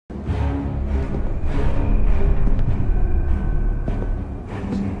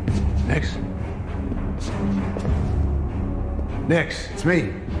Nix, it's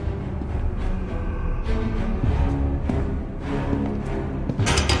me.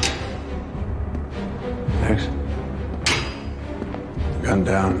 Nix. Gun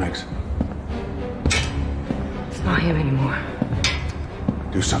down, Nix. It's not him anymore.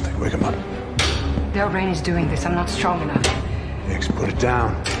 Do something, wake him up. Their brain is doing this. I'm not strong enough. Nix, put it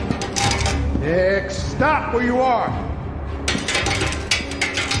down. Nix, stop where you are!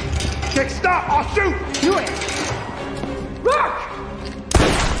 Nix, stop! I'll shoot! Do it! Look!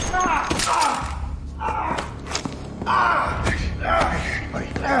 Buddy,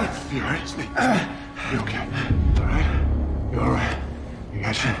 you alright? It's me. You okay? You alright? You alright? You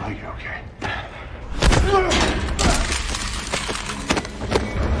got your leg, you okay?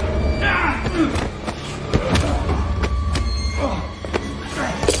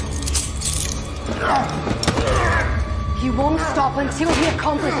 He won't stop until he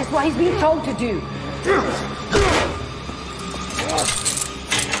accomplishes what he's been told to do.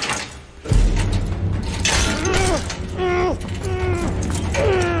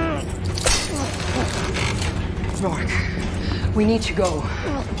 Mark, we need to go.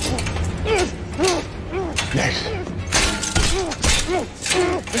 Nix. Nix.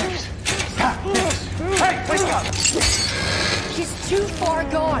 Stop, Nix. Hey, wake up! He's too far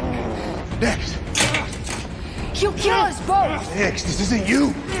gone. Nix. He'll kill us both. Nix, this isn't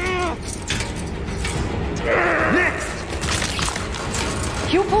you. Nix.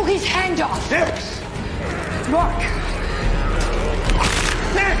 He'll pull his hand off. Nix. Mark.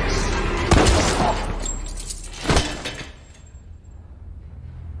 Nix.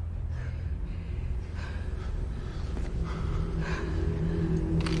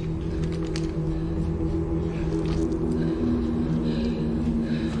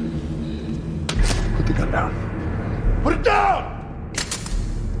 Put the gun down. Put it down!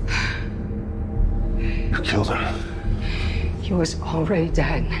 You killed him. He was already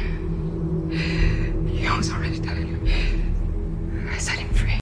dead. He was already dead.